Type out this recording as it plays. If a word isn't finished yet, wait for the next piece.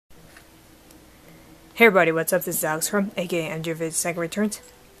Hey everybody, what's up? This is Alex from aka MJVid's Second Returns,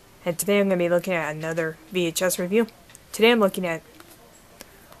 and today I'm going to be looking at another VHS review. Today I'm looking at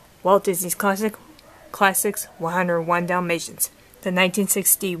Walt Disney's Classics 101 Dalmatians, the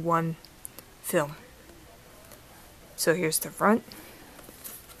 1961 film. So here's the front.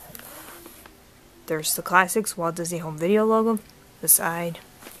 There's the Classics Walt Disney Home Video logo. The side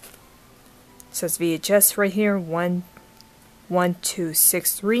says VHS right here,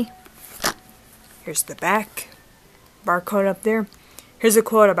 11263. Here's the back, barcode up there. Here's a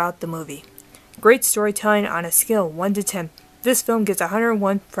quote about the movie. Great storytelling on a scale of 1 to 10. This film gets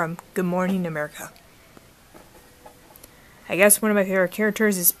 101 from Good Morning America. I guess one of my favorite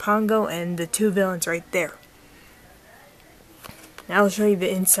characters is Pongo and the two villains right there. Now I'll show you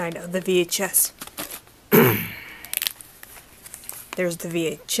the inside of the VHS. There's the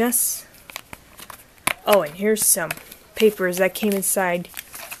VHS. Oh, and here's some papers that came inside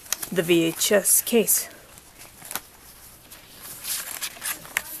the VHS case.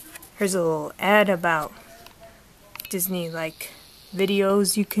 Here's a little ad about Disney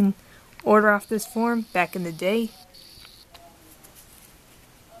videos you can order off this form back in the day.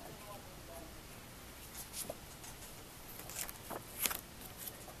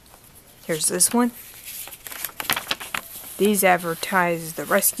 Here's this one. These advertise the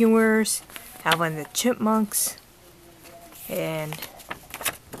Rescuers, Alvin and the Chipmunks, and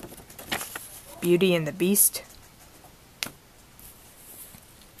Beauty and the Beast,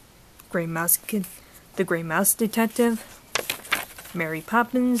 the Gray Mouse Detective, Mary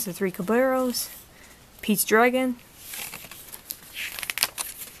Poppins, the Three Caballeros, Pete's Dragon,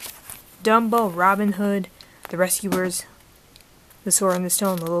 Dumbo, Robin Hood, the Rescuers, the Sword in the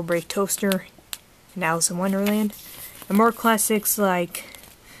Stone, the Little Brave Toaster, and Alice in Wonderland, and more classics like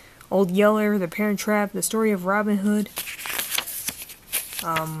Old Yeller, The Parent Trap, The Story of Robin Hood,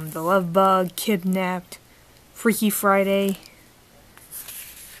 The Love Bug, Kidnapped, Freaky Friday,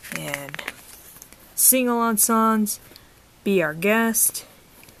 and Sing-Along Songs, Be Our Guest,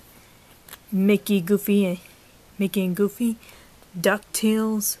 Mickey and Goofy,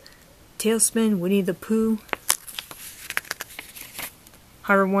 DuckTales, Tailspin, Winnie the Pooh,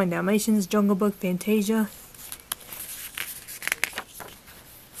 101 Dalmatians, Jungle Book, Fantasia,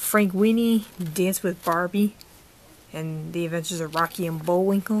 Frank Weenie, Dance with Barbie, and The Adventures of Rocky and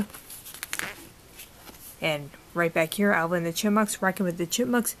Bullwinkle. And right back here, Alvin and the Chipmunks, Rockin' with the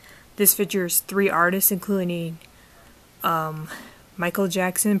Chipmunks. This features 3 artists, including Michael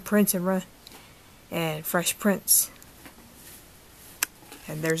Jackson, Prince, and Fresh Prince.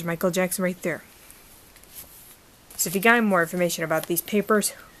 And there's Michael Jackson right there. So if you got any more information about these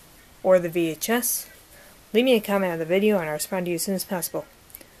papers or the VHS, leave me a comment on the video and I'll respond to you as soon as possible.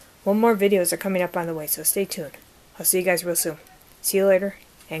 One more videos are coming up on the way, so stay tuned. I'll see you guys real soon. See you later,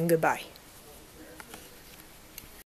 and goodbye.